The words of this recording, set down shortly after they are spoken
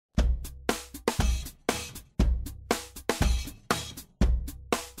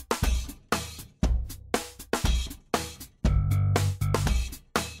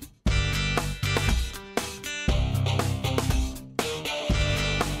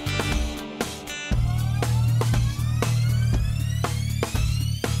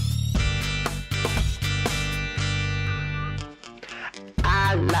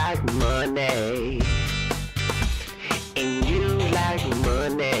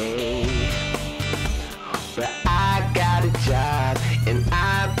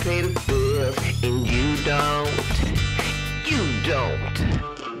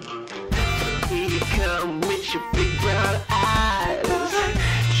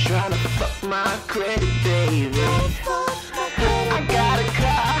trying to fuck my credit, baby. I got a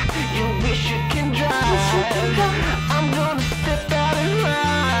car you wish you can drive. I'm gonna step out and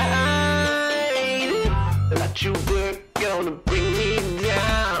ride. Let you work, gonna bring me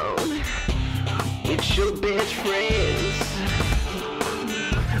down with your best friends.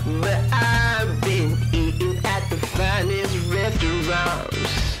 But I've been eating at the finest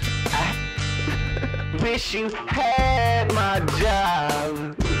restaurants. I wish you had my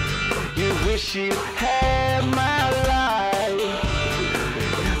job. You wish you had my life.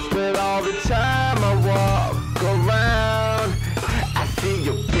 But all the time I walk around, I see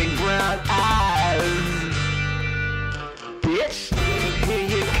your big brown eyes. Bitch, here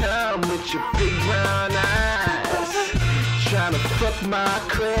you come with your big brown eyes, trying to fuck my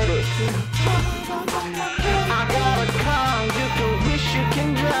credit. I got a car you can wish you can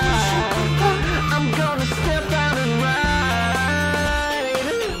drive. I'm gonna step out and ride.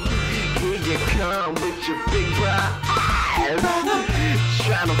 Here you come with your big brown eyes,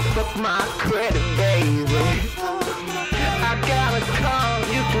 trying to fuck my credit, baby. I got a car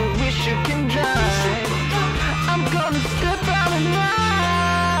you can wish you can drive. I'm gonna step out and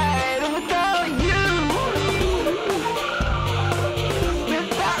ride without you.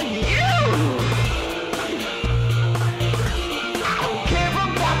 Without you. I don't care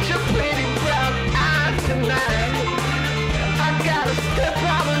about your pretty brown eyes tonight. I gotta step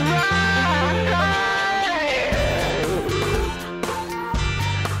out and ride.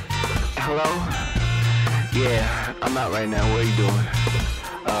 Hello? Yeah, I'm out right now. What are you doing?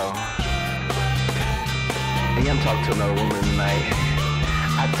 Oh. Hey, I'm talking to another woman tonight.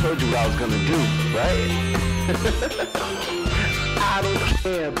 I told you what I was gonna do, right? I don't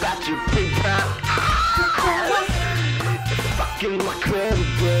care about your big brown eyes. You're fucking my credit,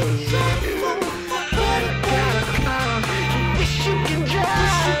 baby. Got a car, you wish you can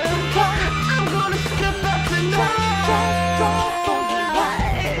drive. I'm gonna step up tonight.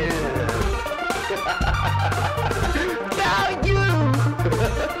 Without you.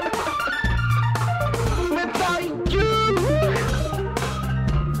 Without you.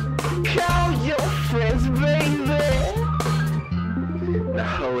 Call your friends, baby. Now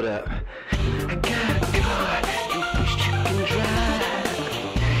hold up. I got a car you wish you can drive.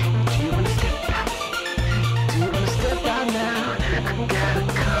 Do you wanna step out? Do you wanna step out now? I got a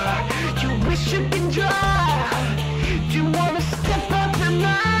car you wish you can drive. Do you wanna step out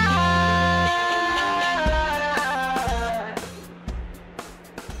tonight?